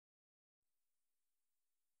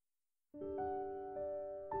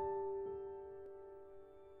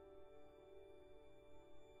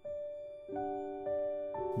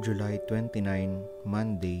July 29,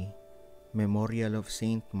 Monday, Memorial of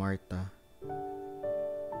Saint Martha.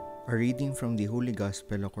 A reading from the Holy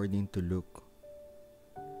Gospel according to Luke.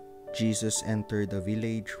 Jesus entered a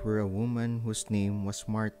village where a woman whose name was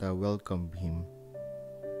Martha welcomed him.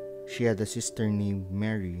 She had a sister named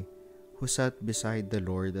Mary, who sat beside the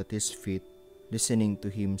Lord at his feet, listening to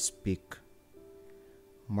him speak.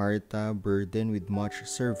 Martha, burdened with much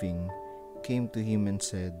serving, came to him and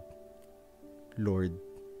said, "Lord,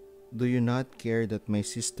 do you not care that my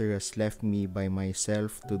sister has left me by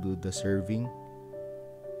myself to do the serving?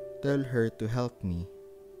 Tell her to help me."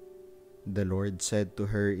 The Lord said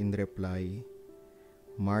to her in reply,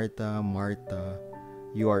 "Martha, Martha,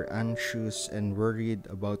 you are anxious and worried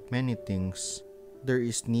about many things. There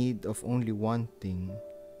is need of only one thing.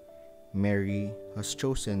 Mary has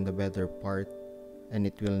chosen the better part, and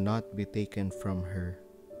it will not be taken from her."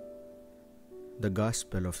 The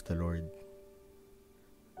Gospel of the Lord.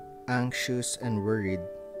 Anxious and worried,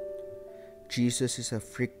 Jesus is a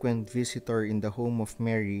frequent visitor in the home of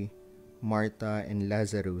Mary, Martha, and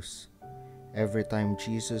Lazarus. Every time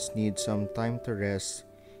Jesus needs some time to rest,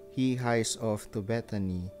 he hies off to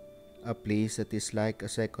Bethany, a place that is like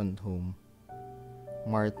a second home.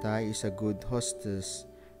 Martha is a good hostess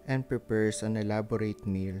and prepares an elaborate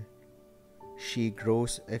meal. She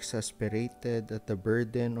grows exasperated at the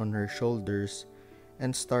burden on her shoulders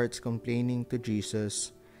and starts complaining to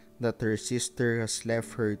Jesus that her sister has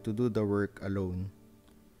left her to do the work alone.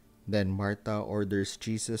 Then Martha orders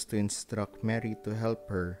Jesus to instruct Mary to help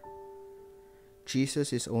her.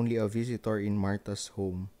 Jesus is only a visitor in Martha's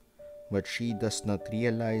home, but she does not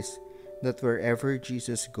realize that wherever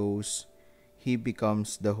Jesus goes, he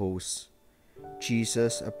becomes the host.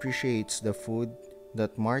 Jesus appreciates the food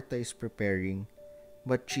that Martha is preparing,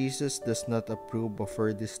 but Jesus does not approve of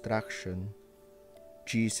her distraction.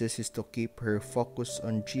 Jesus is to keep her focused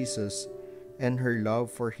on Jesus and her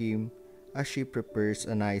love for him as she prepares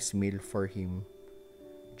a nice meal for him.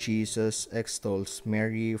 Jesus extols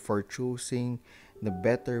Mary for choosing the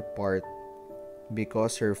better part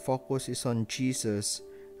because her focus is on Jesus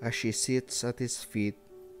as she sits at his feet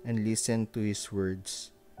and listens to his words.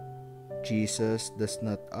 Jesus does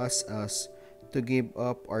not ask us to give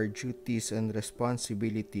up our duties and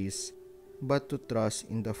responsibilities, but to trust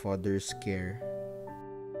in the Father's care.